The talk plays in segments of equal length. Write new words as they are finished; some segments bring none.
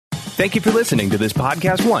Thank you for listening to this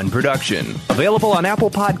Podcast One production, available on Apple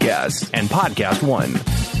Podcasts and Podcast One.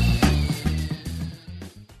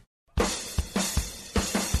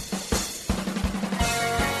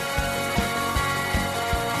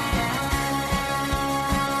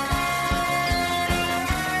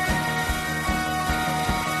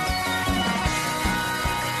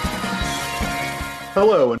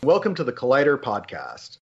 Hello, and welcome to the Collider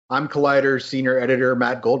Podcast. I'm Collider's senior editor,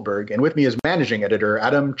 Matt Goldberg, and with me is managing editor,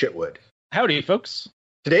 Adam Chitwood. Howdy, folks.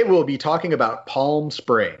 Today we'll be talking about Palm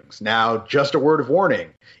Springs. Now, just a word of warning.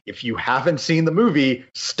 If you haven't seen the movie,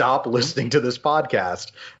 stop listening to this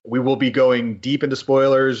podcast. We will be going deep into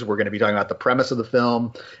spoilers. We're going to be talking about the premise of the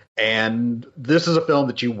film. And this is a film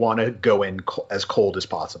that you want to go in as cold as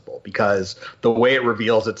possible because the way it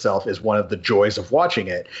reveals itself is one of the joys of watching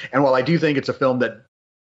it. And while I do think it's a film that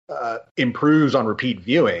improves on repeat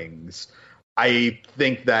viewings, I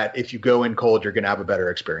think that if you go in cold, you're going to have a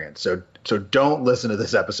better experience. So don't listen to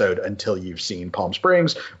this episode until you've seen Palm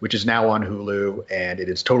Springs, which is now on Hulu, and it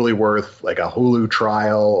is totally worth like a Hulu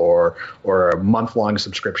trial or a month-long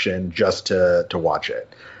subscription just to watch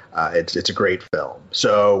it. It's a great film.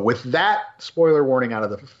 So with that spoiler warning out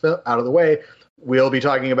of the way, we'll be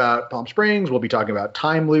talking about Palm Springs. We'll be talking about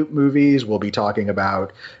time loop movies. We'll be talking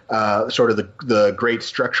about sort of the great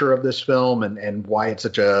structure of this film and why it's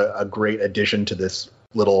such a great addition to this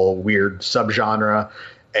little weird subgenre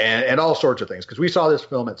and all sorts of things. Because we saw this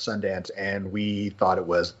film at Sundance and we thought it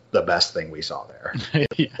was the best thing we saw there.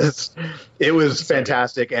 Yes. It was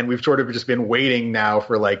fantastic. And we've sort of just been waiting now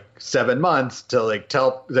for like 7 months to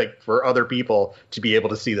tell for other people to be able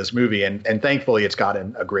to see this movie. And thankfully it's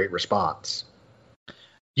gotten a great response.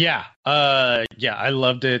 Yeah, I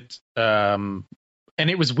loved it. And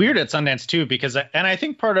it was weird at Sundance too, because I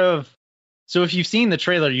think so if you've seen the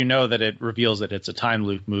trailer, you know that it reveals that it's a time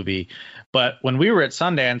loop movie. But when we were at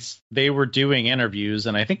Sundance, they were doing interviews,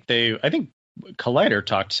 and I think Collider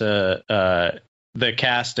talked to the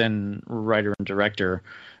cast and writer and director,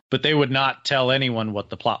 but they would not tell anyone what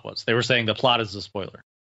the plot was. They were saying the plot is a spoiler.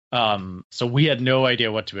 So we had no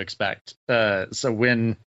idea what to expect. So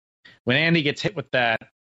when Andy gets hit with that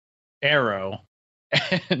arrow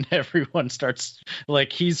and everyone starts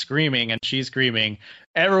he's screaming and she's screaming,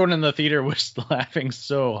 everyone in the theater was laughing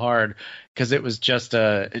so hard because it was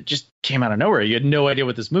it just came out of nowhere. You had no idea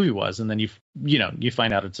what this movie was, and then you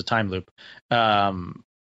find out it's a time loop, and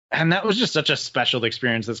that was just such a special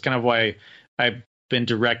experience. That's kind of why I've been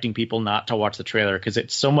directing people not to watch the trailer, because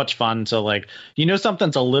it's so much fun to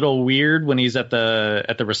something's a little weird when he's at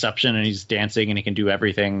the reception and he's dancing and he can do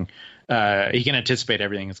everything. He can anticipate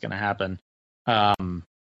everything that's going to happen.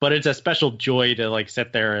 But it's a special joy to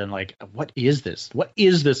sit there and what is this? What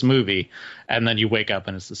is this movie? And then you wake up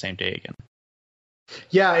and it's the same day again.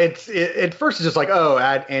 Yeah, at first it's just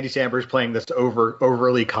Andy Samberg's playing this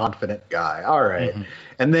overly confident guy. All right. Mm-hmm.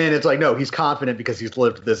 And then it's no, he's confident because he's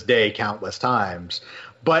lived this day countless times.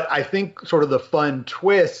 But I think sort of the fun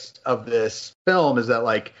twist of this film is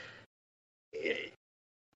that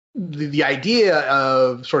the idea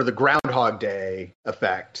of sort of the Groundhog Day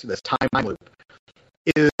effect, this time loop,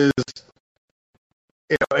 is,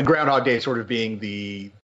 and Groundhog Day sort of being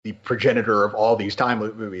the progenitor of all these time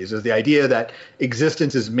loop movies, is the idea that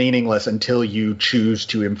existence is meaningless until you choose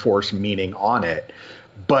to enforce meaning on it.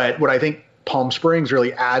 But what I think Palm Springs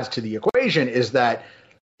really adds to the equation is that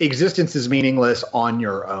existence is meaningless on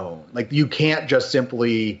your own. You can't just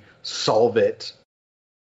simply solve it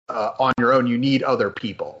on your own. You need other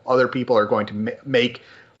people. Other people are going to make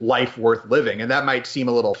life worth living. And that might seem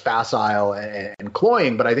a little facile and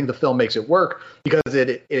cloying, but I think the film makes it work because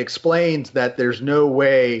it explains that there's no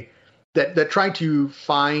way that trying to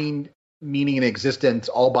find meaning in existence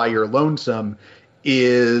all by your lonesome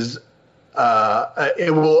is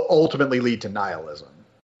it will ultimately lead to nihilism.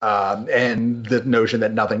 And the notion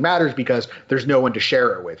that nothing matters because there's no one to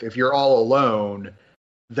share it with. If you're all alone,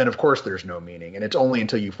 then of course there's no meaning. And it's only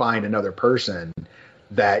until you find another person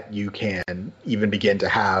that you can even begin to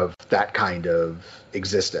have that kind of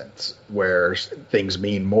existence where things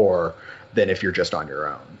mean more than if you're just on your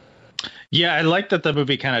own. Yeah, I like that the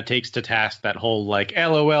movie kind of takes to task that whole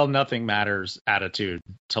LOL, nothing matters attitude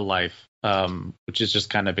to life, which is just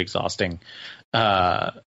kind of exhausting.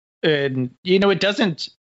 And it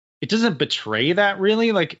doesn't betray that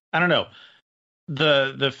really. I don't know.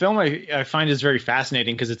 The film I find is very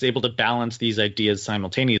fascinating because it's able to balance these ideas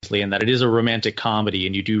simultaneously, and that it is a romantic comedy,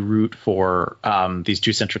 and you do root for these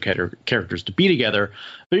two central characters to be together,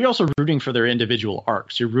 but you're also rooting for their individual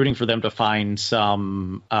arcs. You're rooting for them to find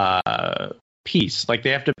some peace. They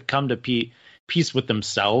have to come to peace with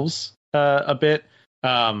themselves a bit,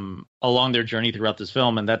 along their journey throughout this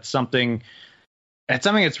film, and that's something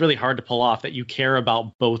that's really hard to pull off, that you care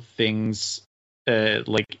about both things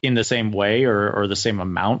like in the same way or the same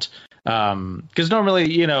amount. Because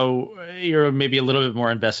normally, you're maybe a little bit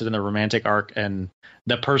more invested in the romantic arc, and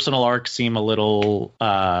the personal arc seem a little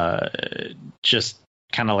just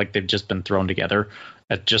kind of like they've just been thrown together,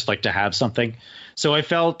 just like to have something. So I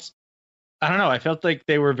felt like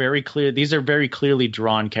they were very clear. These are very clearly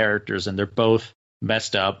drawn characters, and they're both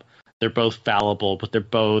messed up. They're both fallible, but they're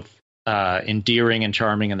both endearing and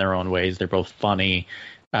charming in their own ways. They're both funny.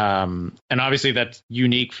 And obviously that's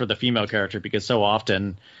unique for the female character, because so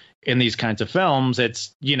often in these kinds of films,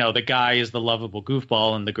 it's, the guy is the lovable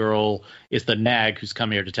goofball and the girl is the nag who's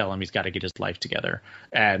come here to tell him he's got to get his life together.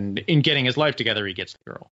 And in getting his life together, he gets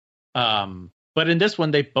the girl. But in this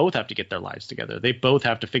one, they both have to get their lives together. They both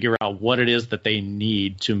have to figure out what it is that they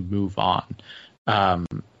need to move on,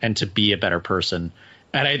 and to be a better person.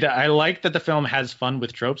 And I like that the film has fun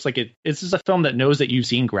with tropes. Like this is a film that knows that you've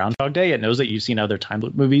seen Groundhog Day. It knows that you've seen other time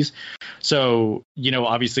loop movies. So,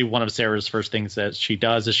 obviously one of Sarah's first things that she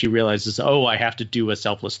does is she realizes, oh, I have to do a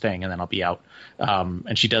selfless thing and then I'll be out.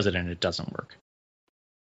 And she does it and it doesn't work.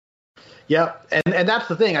 Yeah. And that's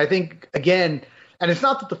the thing. I think, again, and it's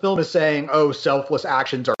not that the film is saying, oh, selfless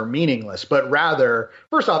actions are meaningless, but rather,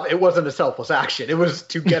 first off, it wasn't a selfless action. It was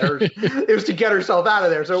to get her, it was to get herself out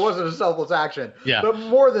of there. So it wasn't a selfless action. Yeah. But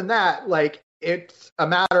more than that, like, it's a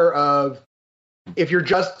matter of, if you're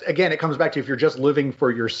just, again, it comes back to, if you're just living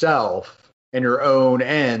for yourself and your own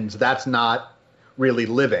ends, that's not really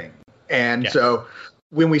living. And so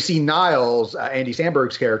when we see Niles, Andy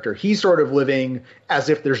Samberg's character, he's sort of living as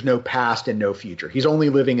if there's no past and no future. He's only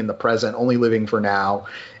living in the present, only living for now.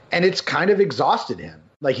 And it's kind of exhausted him.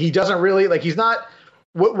 Like, he doesn't really, like, he's not,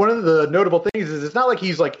 one of the notable things is it's not like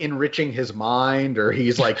he's like enriching his mind, or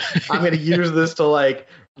he's like, I'm going to use this to like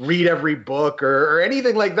read every book or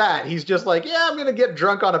anything like that. He's just like, yeah, I'm going to get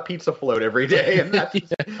drunk on a pizza float every day, and that's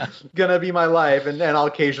going to be my life. And I'll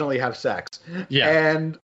occasionally have sex.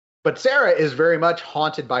 Yeah. But Sarah is very much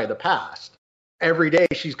haunted by the past. Every day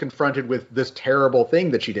she's confronted with this terrible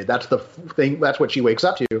thing that she did. That's the thing. That's what she wakes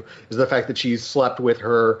up to, is the fact that she's slept with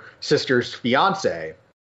her sister's fiance.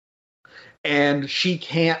 And she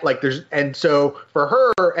can't, and so for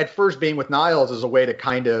her, at first, being with Niles is a way to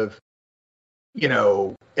kind of,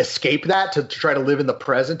 escape that, to try to live in the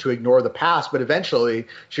present, to ignore the past. But eventually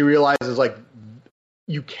she realizes, like,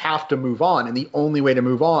 you have to move on. And the only way to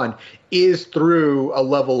move on is through a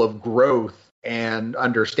level of growth and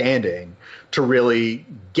understanding to really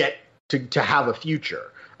get to have a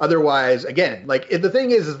future. Otherwise, again, like, the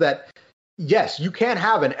thing is that, yes, you can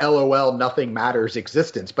have an LOL nothing matters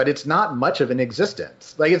existence, but it's not much of an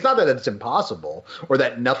existence. Like, it's not that it's impossible or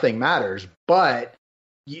that nothing matters, but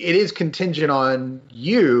it is contingent on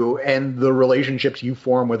you and the relationships you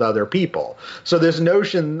form with other people. So this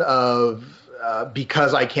notion of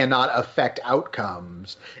because I cannot affect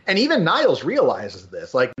outcomes. And even Niles realizes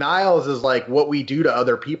this. Like, Niles is like, what we do to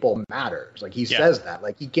other people matters. Like, he says that.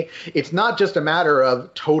 Like, he can't, it's not just a matter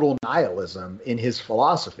of total nihilism in his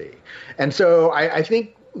philosophy. And so I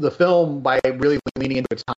think the film, by really leaning into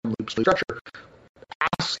its time loop structure,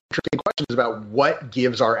 asks interesting questions about what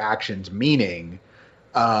gives our actions meaning,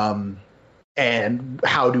 and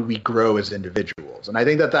how do we grow as individuals. And I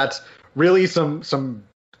think that that's really some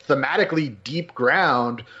thematically deep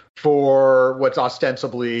ground for what's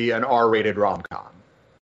ostensibly an R-rated rom-com.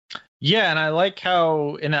 Yeah, and I like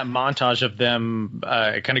how in that montage of them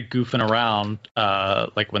kind of goofing around,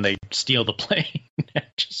 like when they steal the plane,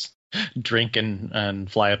 just drink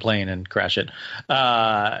and fly a plane and crash it.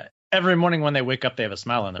 Every morning when they wake up, they have a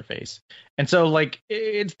smile on their face. And so, like,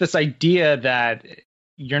 it's this idea that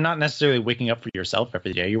you're not necessarily waking up for yourself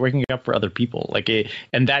every day. You're waking up for other people.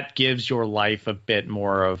 And that gives your life a bit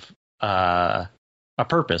more of a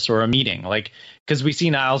purpose or a meaning. Like, because we see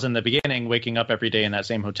Niles in the beginning waking up every day in that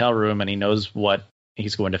same hotel room, and he knows what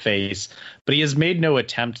he's going to face, but he has made no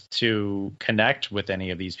attempt to connect with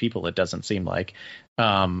any of these people. It doesn't seem like,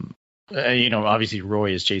 obviously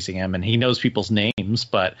Roy is chasing him and he knows people's names,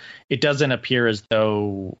 but it doesn't appear as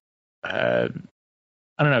though,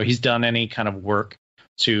 he's done any kind of work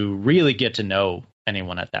to really get to know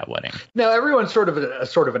anyone at that wedding. No, everyone's sort of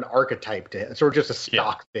an archetype to him, sort of just a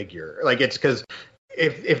stock figure. Like, it's because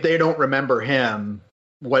if they don't remember him,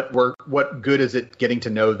 what good is it getting to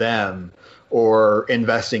know them or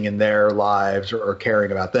investing in their lives or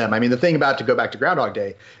caring about them? I mean, the thing about, to go back to Groundhog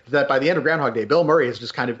Day, is that by the end of Groundhog Day, Bill Murray has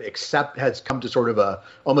just kind of has come to sort of a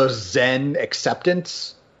almost Zen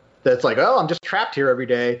acceptance. That's like, oh, I'm just trapped here every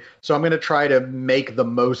day, so I'm going to try to make the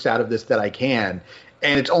most out of this that I can.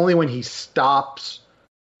 And it's only when he stops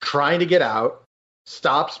trying to get out,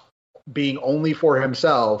 stops being only for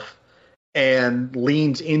himself, and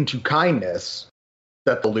leans into kindness,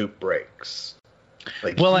 that the loop breaks.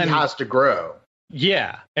 Like, he has to grow.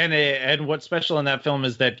 Yeah, and what's special in that film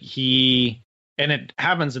is that and it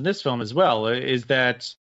happens in this film as well, is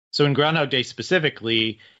that, so in Groundhog Day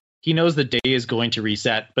specifically, he knows the day is going to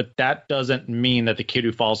reset, but that doesn't mean that the kid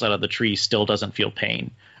who falls out of the tree still doesn't feel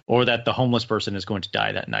pain, or that the homeless person is going to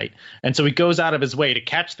die that night. And so he goes out of his way to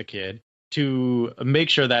catch the kid, to make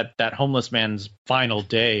sure that that homeless man's final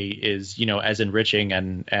day is, as enriching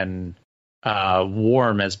and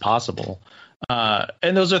warm as possible.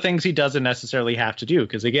 And those are things he doesn't necessarily have to do,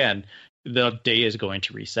 because again, the day is going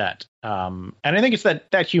to reset. And I think it's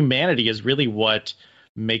that humanity is really what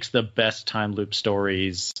makes the best time loop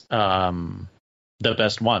stories the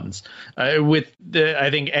best ones. I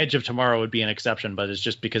think Edge of Tomorrow would be an exception, but it's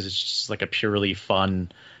just because it's just like a purely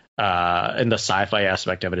fun, and the sci-fi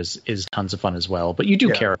aspect of it is tons of fun as well. But you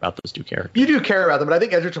do care about those two characters. You do care about them, but I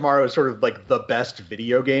think Edge of Tomorrow is sort of like the best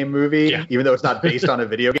video game movie. Yeah. Even though it's not based on a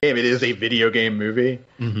video game, it is a video game movie.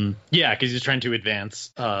 Mm-hmm. Yeah, because he's trying to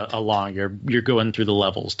advance along. You're going through the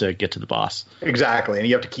levels to get to the boss. Exactly, and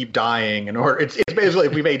you have to keep dying in order. It's basically,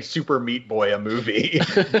 if we made Super Meat Boy a movie,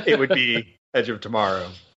 it would be Edge of Tomorrow.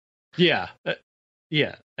 Yeah.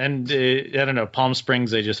 Yeah. And I don't know, Palm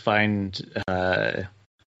Springs, I just find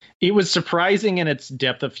it was surprising in its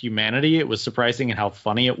depth of humanity. It was surprising in how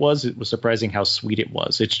funny it was. It was surprising how sweet it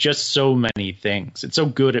was. It's just so many things. It's so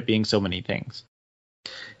good at being so many things.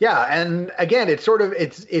 Yeah, and again,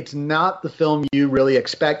 it's not the film you really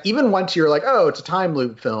expect. Even once you're like, oh, it's a time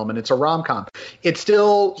loop film and it's a rom-com, it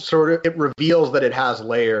still it reveals that it has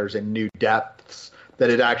layers and new depths,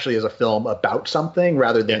 that it actually is a film about something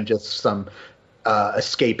rather than just some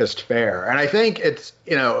escapist fare. And I think it's,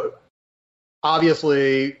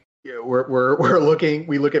 obviously,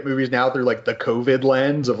 we look at movies now through like the COVID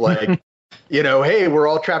lens of like, hey, we're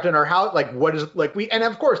all trapped in our house. Like, what is and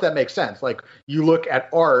of course that makes sense. Like, you look at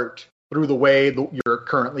art through the way you're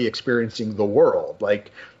currently experiencing the world.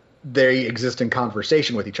 Like, they exist in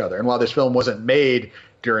conversation with each other. And while this film wasn't made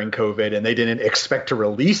during COVID and they didn't expect to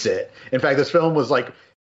release it, in fact, this film was like,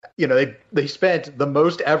 they spent the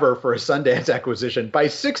most ever for a Sundance acquisition by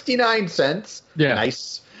 69 cents. Yeah.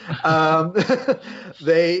 Nice.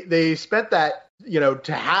 They spent that,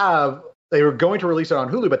 to have, they were going to release it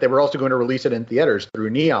on Hulu, but they were also going to release it in theaters through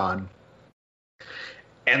Neon.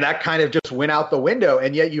 And that kind of just went out the window.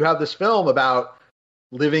 And yet you have this film about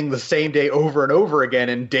living the same day over and over again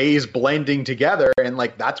and days blending together. And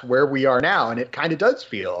like, that's where we are now. And it kind of does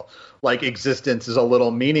feel like existence is a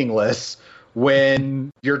little meaningless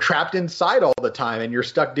when you're trapped inside all the time and you're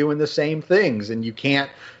stuck doing the same things and you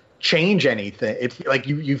can't change anything. It's like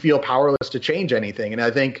you feel powerless to change anything. And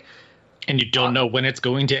I think, and you don't know when it's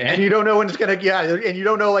going to end. And you don't know when it's going to, and you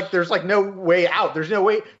don't know, like, there's like no way out. There's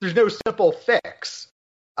no simple fix.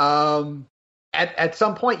 At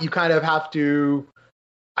some point you kind of have to,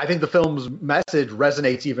 I think the film's message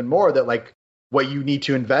resonates even more, that like what you need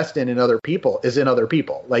to invest in other people is in other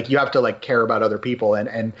people. Like, you have to like care about other people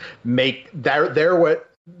and make they're what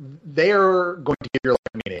they're going to give your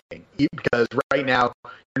life meaning, because right now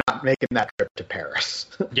you're not making that trip to Paris.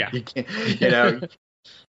 Yeah. You can't,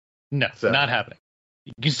 No, not happening.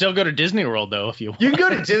 You can still go to Disney World, though, if you want. You can go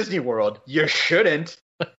to Disney World. You shouldn't.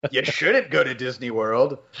 You shouldn't go to Disney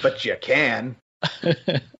World, but you can.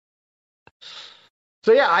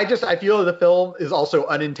 So yeah, I feel the film is also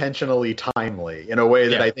unintentionally timely in a way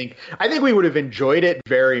that I think we would have enjoyed it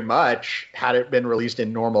very much had it been released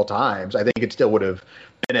in normal times. I think it still would have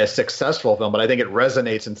been a successful film, but I think it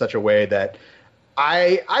resonates in such a way that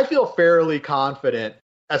I feel fairly confident,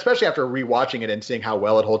 especially after rewatching it and seeing how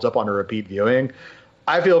well it holds up on a repeat viewing.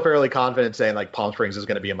 I feel fairly confident saying like Palm Springs is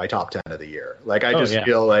going to be in my top 10 of the year. Like, I just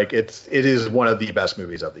feel like it is one of the best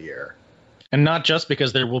movies of the year. And not just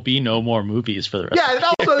because there will be no more movies for the rest of the year. And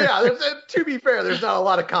also, to be fair, there's not a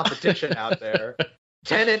lot of competition out there.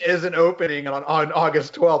 Tenet isn't opening on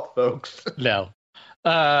August 12th, folks. No.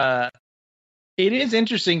 It is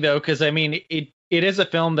interesting, though, because, I mean, it is a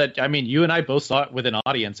film that, I mean, you and I both saw it with an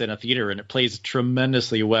audience in a theater, and it plays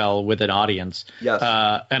tremendously well with an audience. Yes.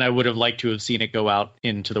 And I would have liked to have seen it go out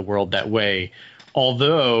into the world that way.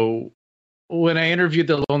 Although, when I interviewed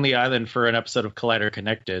the Lonely Island for an episode of Collider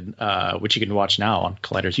Connected, which you can watch now on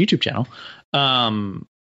Collider's YouTube channel, an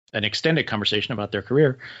extended conversation about their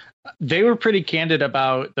career, they were pretty candid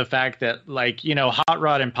about the fact that, like, Hot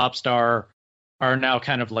Rod and Popstar are now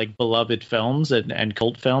kind of like beloved films and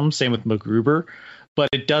cult films. Same with MacGruber. But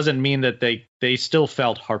it doesn't mean that they still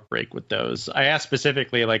felt heartbreak with those. I asked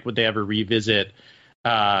specifically, like, would they ever revisit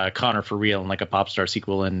Connor for real in like a pop star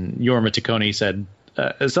sequel, and Jorma Taccone said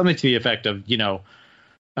something to the effect of,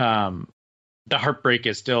 the heartbreak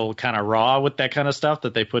is still kind of raw with that kind of stuff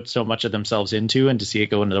that they put so much of themselves into, and to see it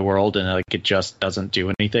go into the world and like it just doesn't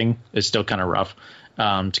do anything is still kind of rough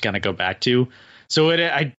to kind of go back to. So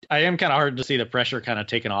I am kind of hard to see the pressure kind of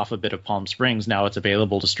taken off a bit of Palm Springs. Now it's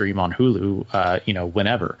available to stream on Hulu,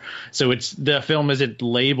 whenever. So the film isn't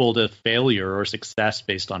labeled a failure or success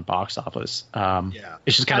based on box office.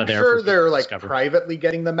 It's just kind of there. I'm sure they're like privately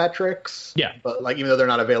getting the metrics. Yeah. But like, even though they're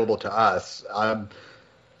not available to us,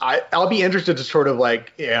 I'll be interested to sort of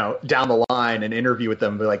like, down the line an interview with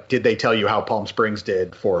them. Like, did they tell you how Palm Springs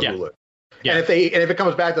did for Hulu? Yeah. And if it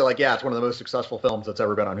comes back to like, it's one of the most successful films that's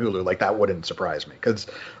ever been on Hulu, like that wouldn't surprise me, because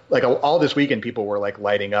like all this weekend people were like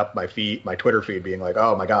lighting up my Twitter feed, being like,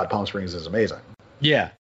 "Oh my God, Palm Springs is amazing." Yeah,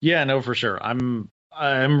 no, for sure. I'm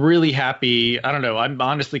really happy. I don't know. I'm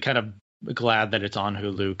honestly kind of glad that it's on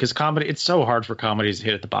Hulu, because comedy. It's so hard for comedies to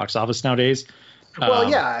hit at the box office nowadays. Well,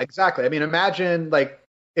 yeah, exactly. I mean, imagine like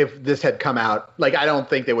if this had come out, like I don't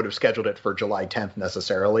think they would have scheduled it for July 10th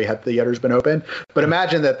necessarily had theaters been open. But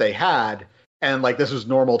imagine that they had, and like this was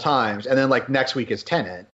normal times, and then like next week is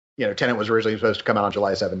Tenet. Tenet was originally supposed to come out on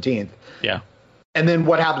July 17th. Yeah. And then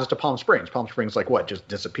what happens to Palm Springs? Palm Springs like what? Just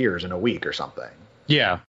disappears in a week or something.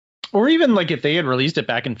 Yeah. Or even like if they had released it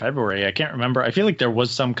back in February, I can't remember. I feel like there was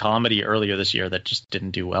some comedy earlier this year that just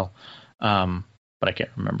didn't do well. But I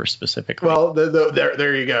can't remember specifically. Well,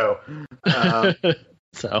 there you go.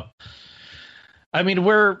 So, I mean,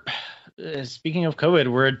 we're speaking of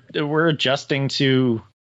COVID, we're adjusting to.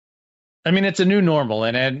 I mean, it's a new normal,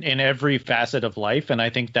 and in every facet of life, and I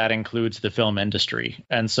think that includes the film industry.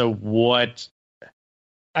 And so,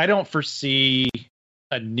 I don't foresee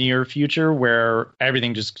a near future where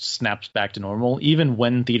everything just snaps back to normal. Even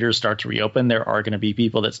when theaters start to reopen, there are going to be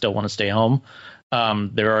people that still want to stay home.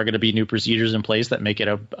 There are going to be new procedures in place that make it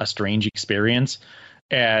a strange experience.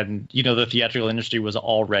 And, the theatrical industry was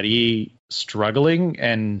already struggling,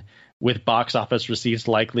 and with box office receipts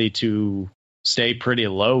likely to stay pretty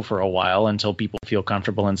low for a while until people feel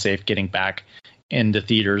comfortable and safe getting back into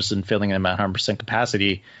theaters and filling them at 100%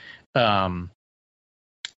 capacity.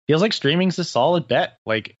 Feels like streaming's a solid bet.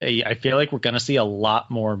 Like, I feel like we're going to see a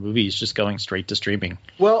lot more movies just going straight to streaming.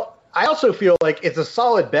 Well, I also feel like it's a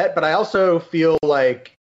solid bet, but I also feel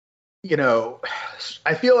like,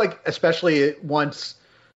 I feel like especially once,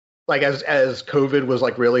 like as COVID was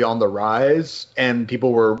like really on the rise and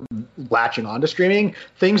people were latching onto streaming,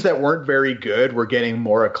 things that weren't very good were getting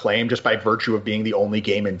more acclaim just by virtue of being the only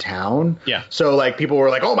game in town. Yeah. So like people were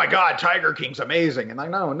like, "Oh my God, Tiger King's amazing," and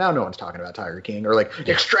like, no one's talking about Tiger King. Or like,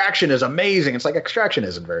 Extraction is amazing. It's like, Extraction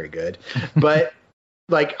isn't very good, but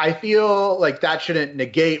like I feel like that shouldn't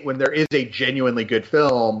negate when there is a genuinely good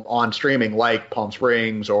film on streaming, like Palm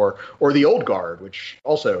Springs or The Old Guard, which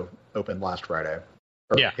also opened last Friday.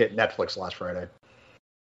 Hit Netflix last Friday.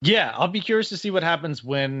 Yeah, I'll be curious to see what happens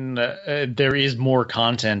when there is more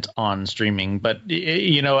content on streaming. But,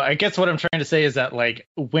 I guess what I'm trying to say is that, like,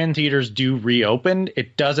 when theaters do reopen,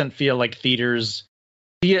 it doesn't feel like theaters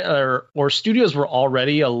or studios were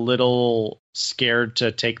already a little scared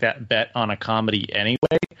to take that bet on a comedy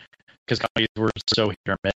anyway, because comedies were so hit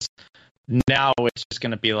or miss. Now it's just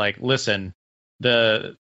going to be like, listen,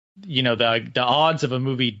 the odds of a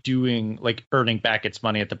movie earning back its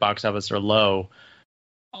money at the box office are low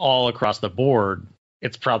all across the board.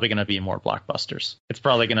 It's probably going to be more blockbusters. It's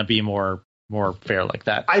probably going to be more fair like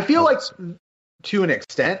that. I feel like to an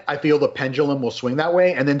extent, I feel the pendulum will swing that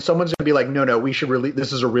way. And then someone's going to be like, no, we should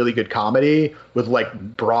this is a really good comedy with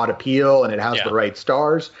like broad appeal and it has the right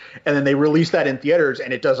stars. And then they release that in theaters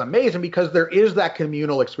and it does amazing because there is that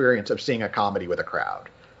communal experience of seeing a comedy with a crowd.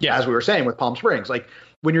 Yeah. As we were saying with Palm Springs, like,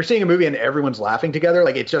 when you're seeing a movie and everyone's laughing together,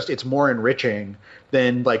 like it's more enriching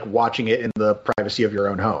than like watching it in the privacy of your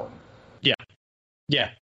own home.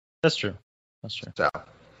 Yeah, that's true. So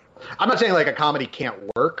I'm not saying like a comedy can't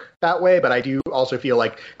work that way, but I do also feel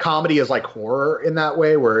like comedy is like horror in that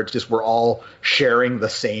way, where it's just we're all sharing the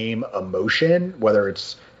same emotion, whether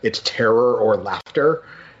it's terror or laughter.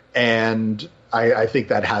 And I think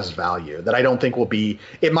that has value that I don't think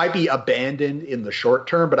it might be abandoned in the short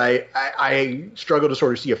term, but I struggle to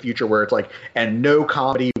sort of see a future where it's like, and no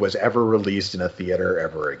comedy was ever released in a theater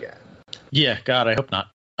ever again. Yeah, God, I hope not.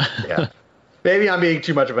 Yeah. Maybe I'm being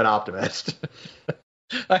too much of an optimist.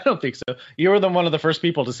 I don't think so. You were one of the first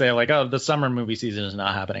people to say like, oh, the summer movie season is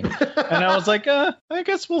not happening. And I was like, I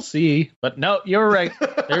guess we'll see. But no, you're right.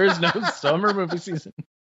 There is no summer movie season.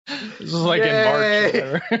 This is like Yay!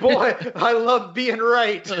 In March. Boy, I love being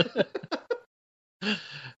right.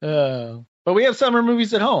 But we have summer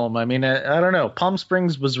movies at home. I mean, I don't know. Palm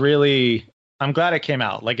Springs was really. I'm glad it came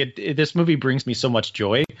out. Like this movie brings me so much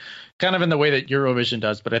joy, kind of in the way that Eurovision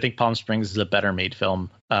does. But I think Palm Springs is a better made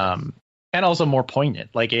film, and also more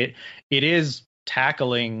poignant. Like it is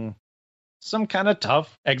tackling some kind of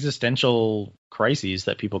tough existential crises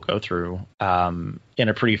that people go through in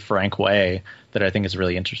a pretty frank way that I think is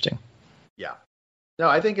really interesting. Yeah. No,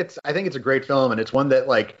 I think it's a great film, and it's one that,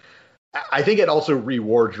 like, I think it also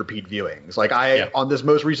rewards repeat viewings. Like on this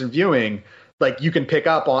most recent viewing, like you can pick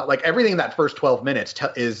up on like everything in that first 12 minutes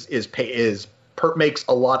makes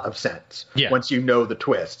a lot of sense once you know the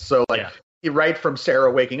twist. So like right from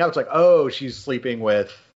Sarah waking up, it's like, oh, she's sleeping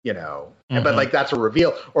with, but like that's a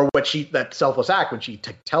reveal, or that selfless act when she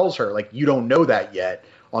tells her, like, you don't know that yet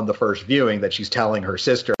on the first viewing, that she's telling her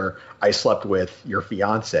sister, I slept with your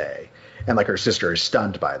fiance, and like her sister is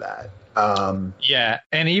stunned by that.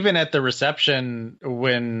 And even at the reception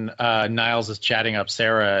when Niles is chatting up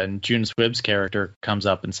Sarah, and June Squibb's character comes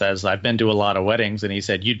up and says, I've been to a lot of weddings, and he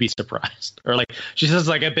said, you'd be surprised. Or like she says,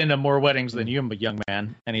 like, I've been to more weddings than you, young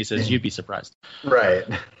man, and he says, you'd be surprised. Right.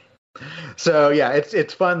 So yeah,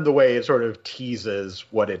 it's fun the way it sort of teases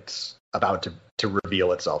what it's about to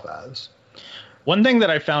reveal itself as. One thing that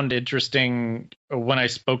I found interesting when I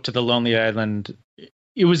spoke to the Lonely Island,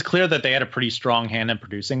 it was clear that they had a pretty strong hand in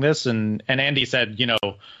producing this, and Andy said,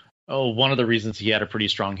 one of the reasons he had a pretty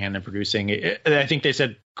strong hand in producing, I think they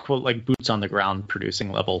said, quote, like boots on the ground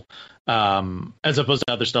producing level, as opposed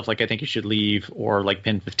to other stuff like I Think You Should Leave or like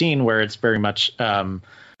Pin 15, where it's very much kind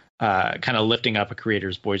of lifting up a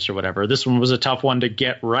creator's voice or whatever. This one was a tough one to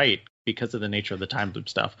get right because of the nature of the time loop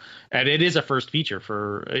stuff. And it is a first feature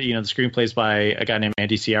for, the screenplay's by a guy named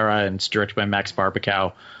Andy Sierra, and it's directed by Max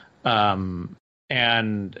Barbakow.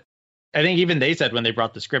 And I think even they said when they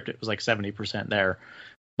brought the script, it was like 70% there.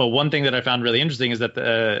 But one thing that I found really interesting is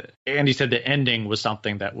that Andy said the ending was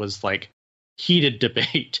something that was like heated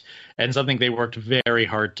debate and something they worked very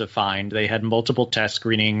hard to find. They had multiple test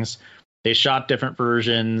screenings. They shot different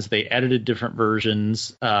versions. They edited different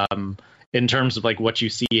versions in terms of like what you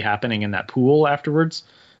see happening in that pool afterwards.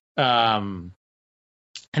 And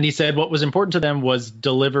he said what was important to them was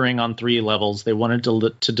delivering on 3 levels. They wanted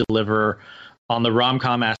to deliver on the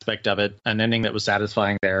rom-com aspect of it, an ending that was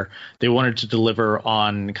satisfying there. They wanted to deliver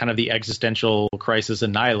on kind of the existential crisis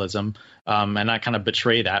and nihilism, and not kind of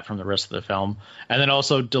betray that from the rest of the film. And then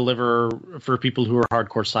also deliver for people who are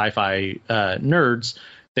hardcore sci-fi nerds.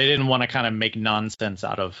 They didn't want to kind of make nonsense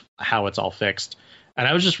out of how it's all fixed. And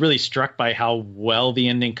I was just really struck by how well the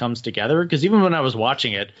ending comes together, because even when I was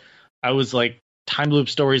watching it, I was like, time loop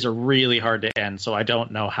stories are really hard to end, so I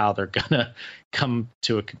don't know how they're gonna come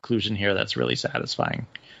to a conclusion here that's really satisfying.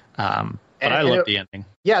 But I love the ending.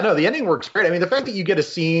 Yeah, no, the ending works great. I mean, the fact that you get a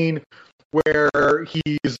scene where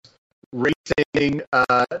he's racing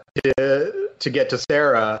to get to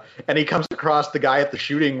Sarah, and he comes across the guy at the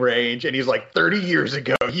shooting range, and he's like, 30 years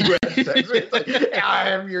ago, you had sex with, like, I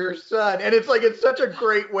am your son. And it's like, it's such a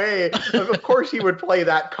great way. Of course he would play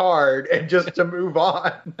that card and just to move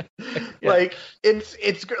on. Like, it's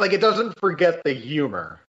like, it doesn't forget the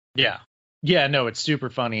humor. Yeah, no, it's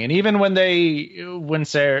super funny. And even when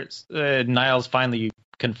Sarah, Niles finally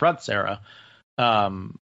confronts Sarah,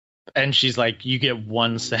 and she's like, you get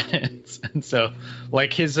one sentence. And so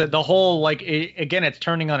like the whole, like, again, it's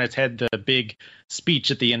turning on its head, the big speech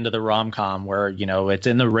at the end of the rom-com where, it's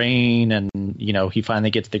in the rain and, he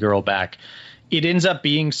finally gets the girl back. It ends up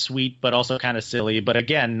being sweet, but also kind of silly. But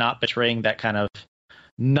again, not betraying that kind of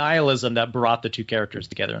nihilism that brought the two characters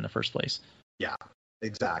together in the first place. Yeah,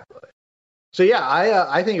 exactly. So yeah,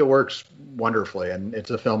 I think it works wonderfully, and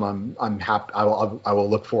it's a film I'm happy. I will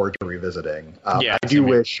look forward to revisiting. I do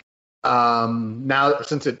wish now,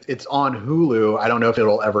 since it's on Hulu, I don't know if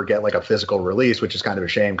it'll ever get like a physical release, which is kind of a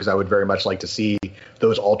shame because I would very much like to see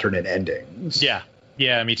those alternate endings. Yeah,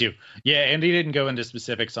 me too. Yeah, Andy didn't go into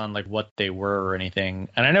specifics on like what they were or anything,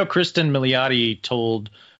 and I know Kristen Milioti told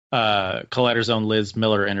Collider's own Liz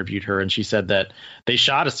Miller interviewed her, and she said that they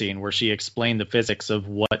shot a scene where she explained the physics of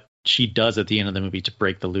what she does at the end of the movie to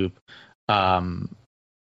break the loop, and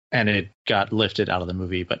it got lifted out of the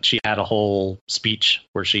movie, but she had a whole speech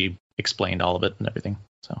where she explained all of it and everything.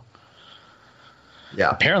 So yeah,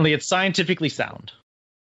 apparently it's scientifically sound.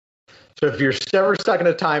 So if you're ever stuck in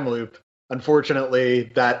a time loop,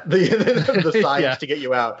 unfortunately, that the science to get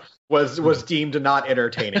you out was deemed not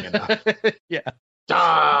entertaining enough.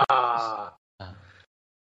 All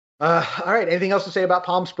right. Anything else to say about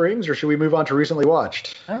Palm Springs, or should we move on to recently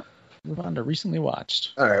watched? Move on to recently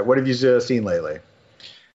watched. All right. What have you seen lately?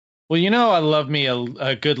 Well, I love me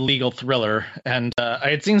a good legal thriller, and I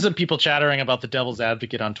had seen some people chattering about The Devil's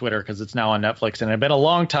Advocate on Twitter because it's now on Netflix, and it had been a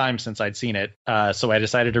long time since I'd seen it, so I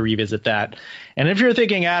decided to revisit that. And if you're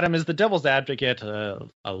thinking, Adam, is The Devil's Advocate a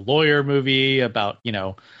lawyer movie about,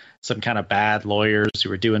 some kind of bad lawyers who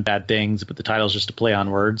are doing bad things, but the title's just a play on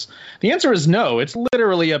words? The answer is no. It's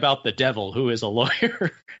literally about the devil, who is a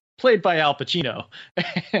lawyer played by Al Pacino,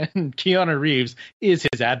 and Keanu Reeves is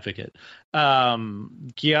his advocate.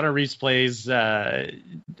 Keanu Reeves plays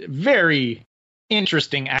very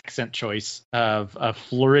interesting accent choice of a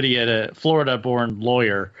Florida-born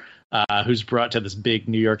lawyer who's brought to this big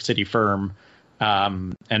New York City firm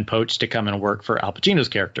and poached to come and work for Al Pacino's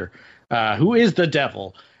character, who is the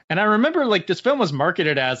devil. And I remember, this film was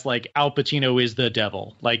marketed as, Al Pacino is the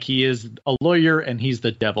devil. He is a lawyer and he's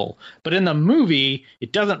the devil. But in the movie,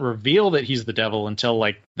 it doesn't reveal that he's the devil until,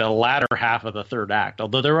 the latter half of the third act.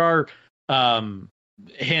 Although there are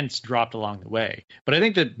hints dropped along the way. But I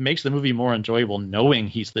think that makes the movie more enjoyable knowing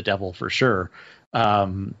he's the devil for sure.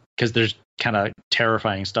 Because there's kind of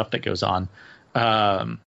terrifying stuff that goes on.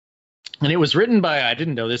 And it was written by, I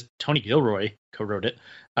didn't know this, Tony Gilroy co-wrote it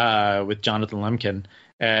with Jonathan Lemkin.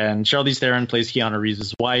 And Charlize Theron plays Keanu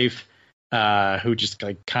Reeves' wife, who just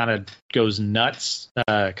kind of goes nuts,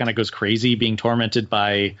 kind of goes crazy, being tormented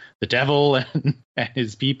by the devil and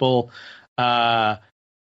his people.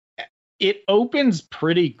 It opens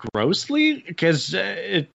pretty grossly because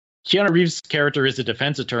Keanu Reeves' character is a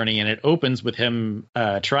defense attorney, and it opens with him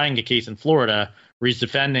trying a case in Florida where he's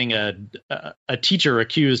defending a teacher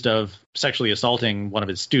accused of sexually assaulting one of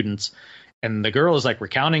his students. And the girl is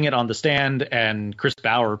recounting it on the stand, and Chris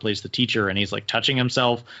Bauer plays the teacher, and he's touching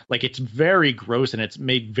himself. It's very gross, and it's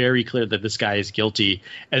made very clear that this guy is guilty.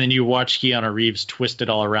 And then you watch Keanu Reeves twist it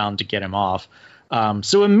all around to get him off.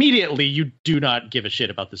 So immediately you do not give a shit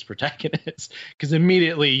about this protagonist because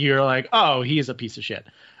immediately you're like, oh, he is a piece of shit.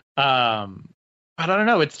 But I don't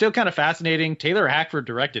know. It's still kind of fascinating. Taylor Hackford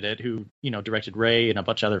directed it, who, directed Ray and a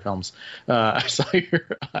bunch of other films. I saw your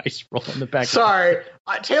eyes roll in the back. Sorry.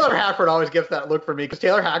 Taylor Hackford always gives that look for me because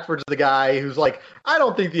Taylor Hackford's the guy who's I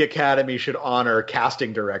don't think the Academy should honor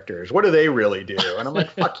casting directors. What do they really do? And I'm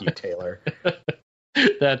like, fuck you, Taylor.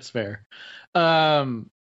 That's fair.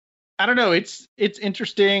 I don't know. It's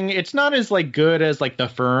interesting. It's not as good as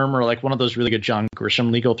The Firm or one of those really good John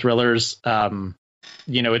Grisham legal thrillers.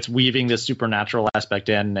 It's weaving this supernatural aspect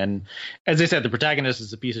in, and as I said, the protagonist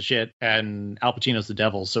is a piece of shit, and Al Pacino's the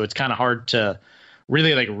devil. So it's kind of hard to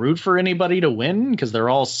really root for anybody to win because they're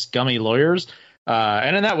all scummy lawyers.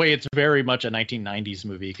 And in that way, it's very much a 1990s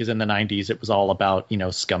movie because in the 90s it was all about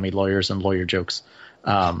scummy lawyers and lawyer jokes.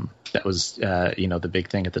 That was the big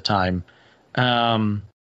thing at the time. The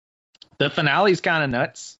finale's kind of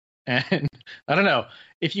nuts, and I don't know.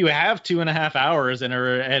 If you have 2.5 hours and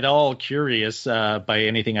are at all curious by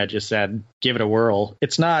anything I just said, give it a whirl.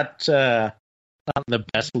 It's not the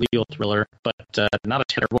best legal thriller, but not a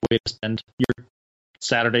terrible way to spend your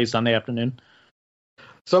Saturday, Sunday afternoon.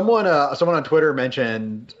 Someone on Twitter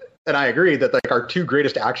mentioned, and I agree, that our two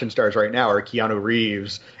greatest action stars right now are Keanu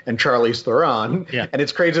Reeves and Charlize Theron. Yeah. And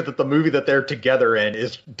it's crazy that the movie that they're together in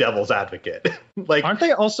is Devil's Advocate. Aren't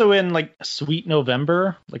they also in Sweet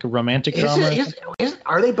November, a romantic drama?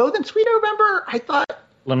 Are they both in Sweet November? I thought.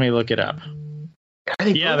 Let me look it up.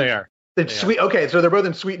 They are. Sweet. Okay, so they're both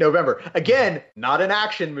in Sweet November. Again, not an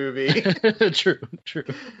action movie. True.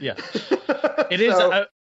 Yeah. It is.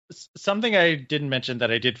 Something I didn't mention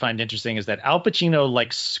that I did find interesting is that Al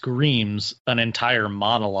Pacino screams an entire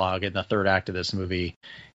monologue in the third act of this movie.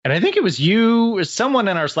 And I think it was someone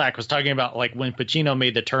in our Slack was talking about when Pacino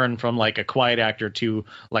made the turn from a quiet actor to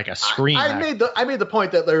a scream actor. I made the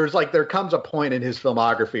point that there comes a point in his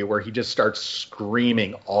filmography where he just starts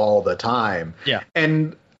screaming all the time. Yeah.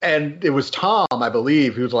 And it was Tom, I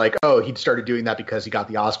believe, who's he'd started doing that because he got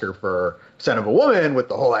the Oscar for Son of a Woman with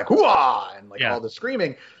the whole hoo-ah and all the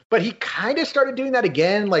screaming. But he kind of started doing that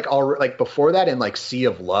again, before that in Sea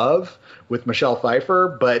of Love with Michelle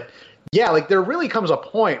Pfeiffer. But yeah, there really comes a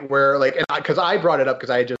point where because I brought it up because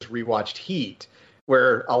I had just rewatched Heat,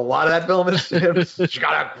 where a lot of that film is she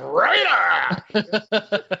got a great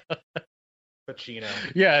Pacino.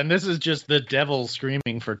 Yeah, and this is just the devil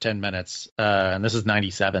screaming for 10 minutes, and this is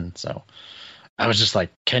 97. So I was just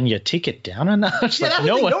can you take it down a notch? Yeah,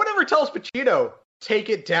 no one ever tells Pacino take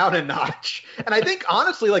it down a notch. And I think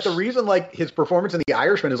honestly, the reason his performance in The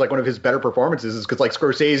Irishman is one of his better performances is because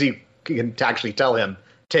Scorsese can actually tell him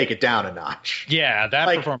take it down a notch. Yeah,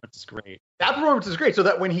 that performance is great. That performance is great. So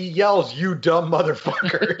that when he yells, "You dumb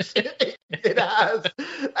motherfuckers," it has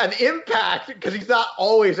an impact because he's not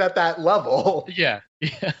always at that level. Yeah,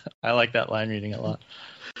 I like that line reading a lot.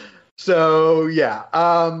 So yeah,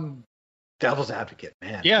 Devil's Advocate,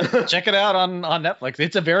 man. Yeah, check it out on Netflix.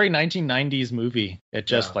 It's a very 1990s movie. It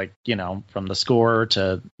just from the score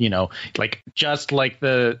to, just like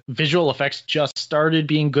the visual effects just started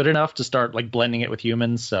being good enough to start like blending it with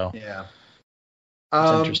humans. So yeah,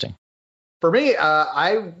 it's interesting. For me,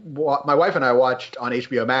 my wife and I watched on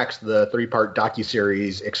HBO Max the 3-part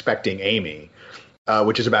docuseries Expecting Amy,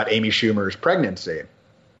 which is about Amy Schumer's pregnancy.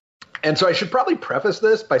 And so I should probably preface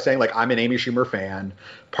this by saying, like, I'm an Amy Schumer fan.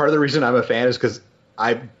 Part of the reason I'm a fan is because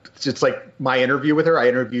it's like my interview with her. I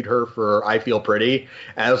interviewed her for I Feel Pretty,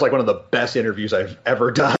 and it was like one of the best interviews I've ever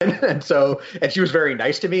done. And she was very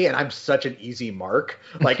nice to me, and I'm such an easy mark.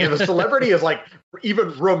 Like, if a celebrity is like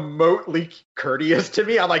even remotely courteous to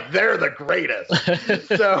me, I'm like, they're the greatest.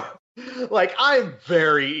 So like, I'm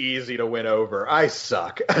very easy to win over. I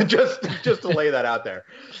suck. just to lay that out there.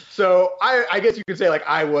 So I guess you could say like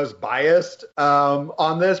I was biased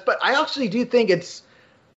on this, but I actually do think it's,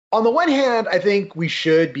 on the one hand, I think we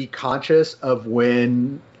should be conscious of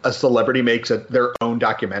when a celebrity makes their own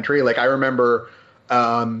documentary. Like I remember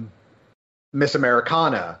Miss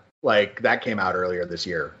Americana, like that came out earlier this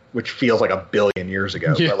year, which feels like a billion years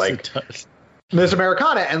ago. Yes, but like it does. Miss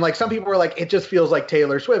Americana, and like some people were like, it just feels like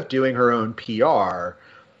Taylor Swift doing her own PR.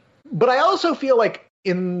 But I also feel like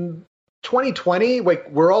in 2020, like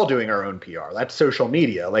we're all doing our own PR. That's social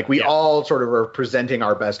media. Like we all sort of are presenting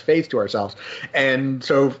our best face to ourselves. And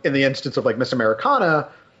so in the instance of like Miss Americana,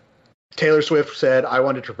 Taylor Swift said, I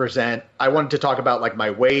wanted to talk about like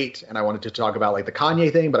my weight, and I wanted to talk about like the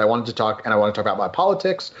Kanye thing, but I wanted to talk about my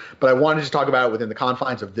politics, but I wanted to talk about it within the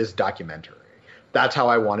confines of this documentary. That's how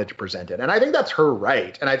I wanted to present it. And I think that's her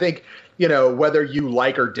right. And I think, whether you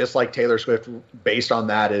like or dislike Taylor Swift based on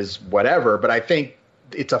that is whatever, but I think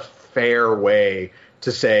it's a fair way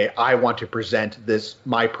to say, I want to present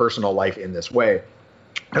my personal life in this way.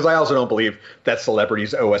 Because I also don't believe that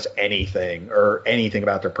celebrities owe us anything or anything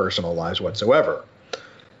about their personal lives whatsoever.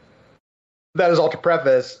 That is all to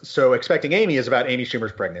preface. So Expecting Amy is about Amy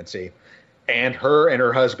Schumer's pregnancy. And her and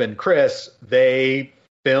her husband, Chris, they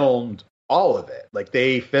filmed all of it. Like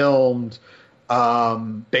they filmed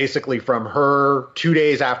basically from her 2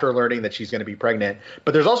 days after learning that she's going to be pregnant.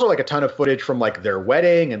 But there's also like a ton of footage from like their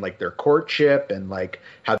wedding and like their courtship and like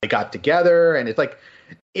how they got together. And it's like,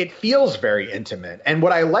 it feels very intimate. And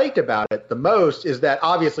what I liked about it the most is that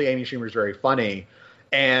obviously Amy Schumer is very funny,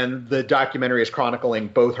 and the documentary is chronicling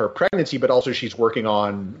both her pregnancy, but also she's working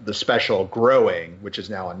on the special Growing, which is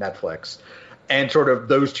now on Netflix, and sort of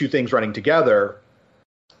those two things running together.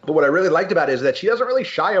 But what I really liked about it is that she doesn't really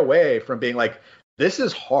shy away from being like, this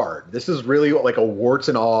is hard. This is really like a warts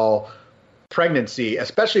and all pregnancy,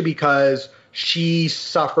 especially because she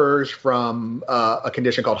suffers from a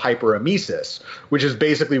condition called hyperemesis, which is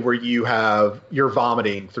basically where you're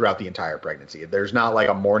vomiting throughout the entire pregnancy. There's not like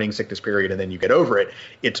a morning sickness period and then you get over it.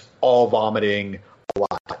 It's all vomiting a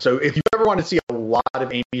lot. So if you ever want to see a lot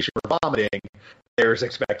of Amy Schumer vomiting, there's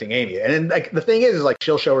Expecting Amy. And then, like, the thing is like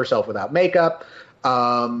she'll show herself without makeup.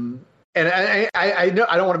 And I know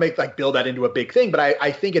I don't want to make like build that into a big thing, but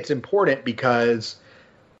I think it's important because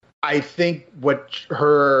I think what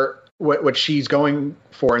she's going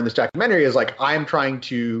for in this documentary is like, I'm trying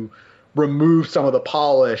to remove some of the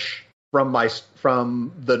polish from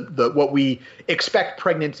the what we expect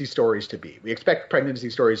pregnancy stories to be. We expect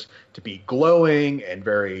pregnancy stories to be glowing and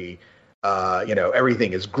very,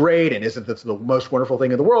 everything is great and isn't this the most wonderful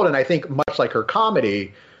thing in the world? And I think much like her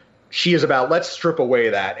comedy, she is about, let's strip away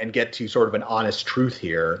that and get to sort of an honest truth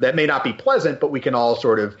here that may not be pleasant, but we can all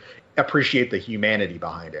sort of appreciate the humanity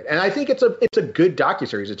behind it. And I think it's a good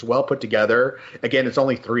docuseries. It's well put together. Again, it's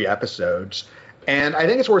only 3 episodes. And I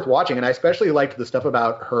think it's worth watching. And I especially liked the stuff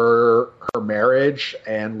about her marriage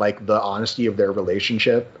and like the honesty of their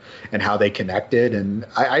relationship and how they connected. And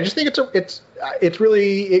I just think it's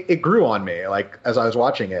really, it grew on me like as I was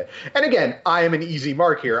watching it. And again, I am an easy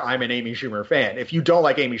mark here. I'm an Amy Schumer fan. If you don't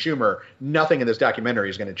like Amy Schumer, nothing in this documentary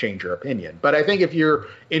is going to change your opinion. But I think if you're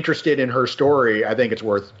interested in her story, I think it's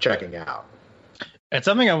worth checking out. It's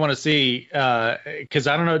something I want to see because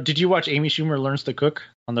I don't know. Did you watch Amy Schumer Learns to Cook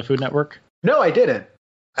on the Food Network? No, I didn't.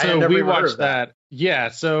 So we watched that. Yeah.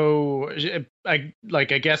 So I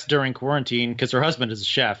guess during quarantine, because her husband is a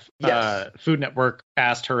chef, yes. Food Network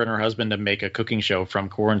asked her and her husband to make a cooking show from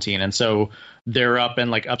quarantine. And so they're up in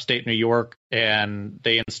like upstate New York, and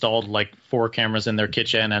they installed like 4 cameras in their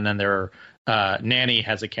kitchen, and then their nanny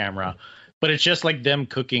has a camera. But it's just like them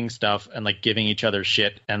cooking stuff and like giving each other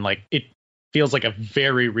shit. And like feels like a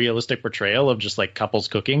very realistic portrayal of just like couples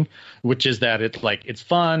cooking, which is that it's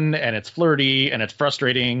fun and it's flirty and it's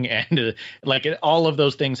frustrating and all of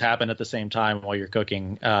those things happen at the same time while you're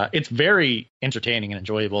cooking. It's very entertaining and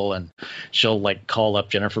enjoyable, and she'll like call up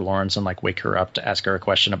Jennifer Lawrence and like wake her up to ask her a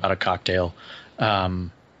question about a cocktail.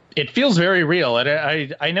 It feels very real,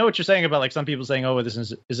 and I know what you're saying about like some people saying, "Oh,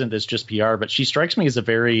 isn't this just PR?" But she strikes me as a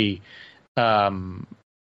very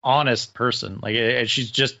honest person. Like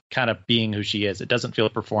she's just kind of being who she is. It doesn't feel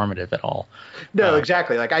performative at all. No,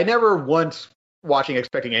 exactly. Like I never once watching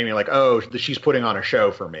Expecting Amy like, oh, she's putting on a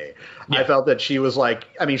show for me. Yeah. I felt that she was like,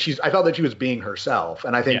 I felt that she was being herself,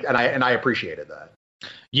 and I think, and I appreciated that.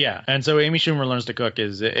 Yeah, and so Amy Schumer Learns to Cook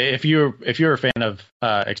is, if you're a fan of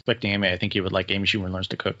Expecting Amy, I think you would like Amy Schumer Learns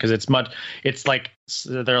to Cook, because it's like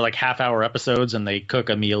they're like half-hour episodes and they cook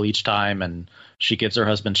a meal each time, and she gives her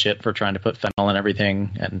husband shit for trying to put fennel in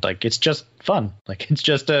everything, and like it's just fun, like it's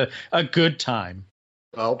just a good time.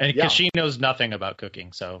 Well, and because she knows nothing about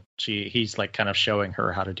cooking, so he's like kind of showing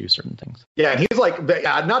her how to do certain things. Yeah, and he's like,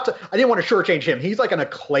 I didn't want to shortchange him. He's like an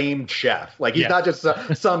acclaimed chef. Like he's not just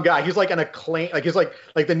some guy. He's like an acclaimed. Like he's like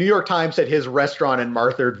the New York Times said his restaurant in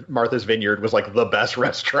Martha's Vineyard was like the best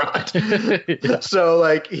restaurant. So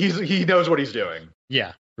like he knows what he's doing.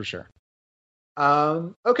 Yeah, for sure.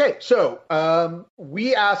 Okay, so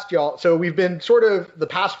we asked y'all. So we've been sort of the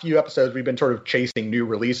past few episodes we've been sort of chasing new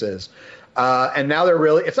releases. And now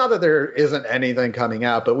it's not that there isn't anything coming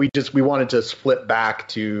out, but we wanted to split back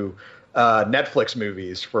to Netflix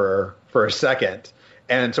movies for a second.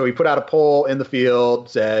 And so we put out a poll in the field,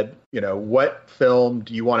 said, what film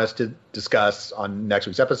do you want us to discuss on next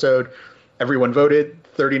week's episode? Everyone voted.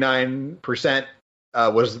 39%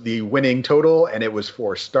 was the winning total, and it was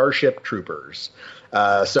for Starship Troopers.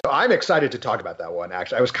 So I'm excited to talk about that one,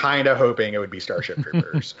 actually. I was kind of hoping it would be Starship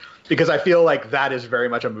Troopers because I feel like that is very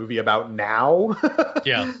much a movie about now.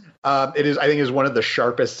 Yeah. It is, I think, is one of the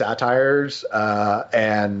sharpest satires,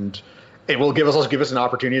 and it will give us an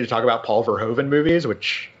opportunity to talk about Paul Verhoeven movies,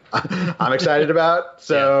 which I'm excited about.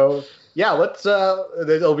 So yeah,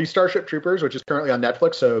 it'll be Starship Troopers, which is currently on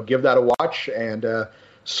Netflix. So give that a watch and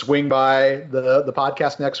swing by the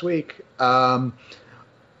podcast next week. I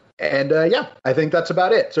think that's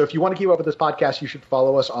about it. So if you want to keep up with this podcast, you should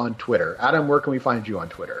follow us on Twitter. Adam, where can we find you on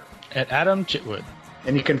Twitter? At Adam Chitwood.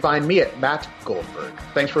 And you can find me at Matt Goldberg.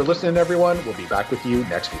 Thanks for listening, everyone. We'll be back with you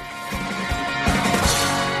next week.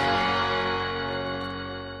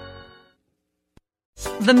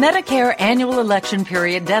 The Medicare annual election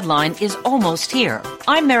period deadline is almost here.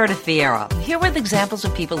 I'm Meredith Vieira, here with examples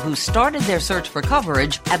of people who started their search for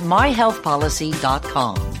coverage at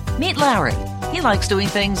myhealthpolicy.com. Meet Larry. He likes doing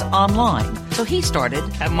things online, so he started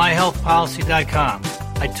at myhealthpolicy.com.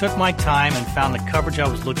 I took my time and found the coverage I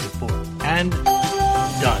was looking for. And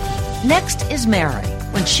done. Next is Mary.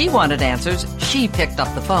 When she wanted answers, she picked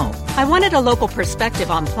up the phone. I wanted a local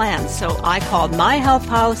perspective on plans, so I called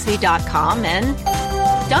myhealthpolicy.com and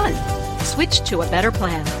done. Switched to a better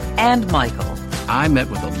plan. And Michael. I met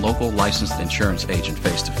with a local licensed insurance agent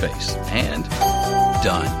face-to-face and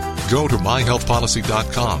done. Go to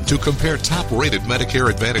myhealthpolicy.com to compare top-rated Medicare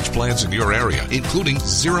Advantage plans in your area, including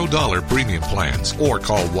 $0 premium plans, or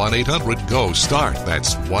call 1-800-GO-START.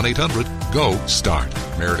 That's 1-800-GO-START.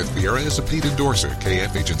 Meredith Vieira is a paid endorser.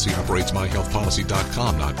 KF Agency operates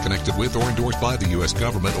myhealthpolicy.com, not connected with or endorsed by the U.S.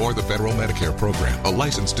 government or the federal Medicare program. A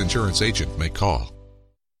licensed insurance agent may call.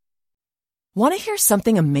 Want to hear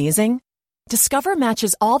something amazing? Discover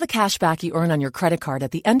matches all the cash back you earn on your credit card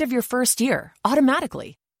at the end of your first year,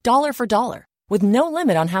 automatically. Dollar for dollar, with no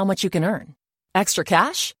limit on how much you can earn. Extra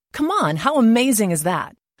cash? Come on, how amazing is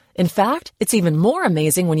that? In fact, it's even more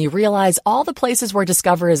amazing when you realize all the places where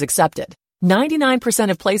Discover is accepted. 99%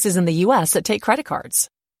 of places in the U.S. that take credit cards.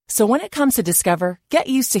 So when it comes to Discover, get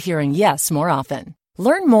used to hearing yes more often.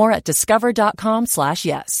 Learn more at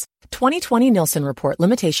discover.com/yes. 2020 Nielsen Report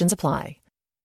limitations apply.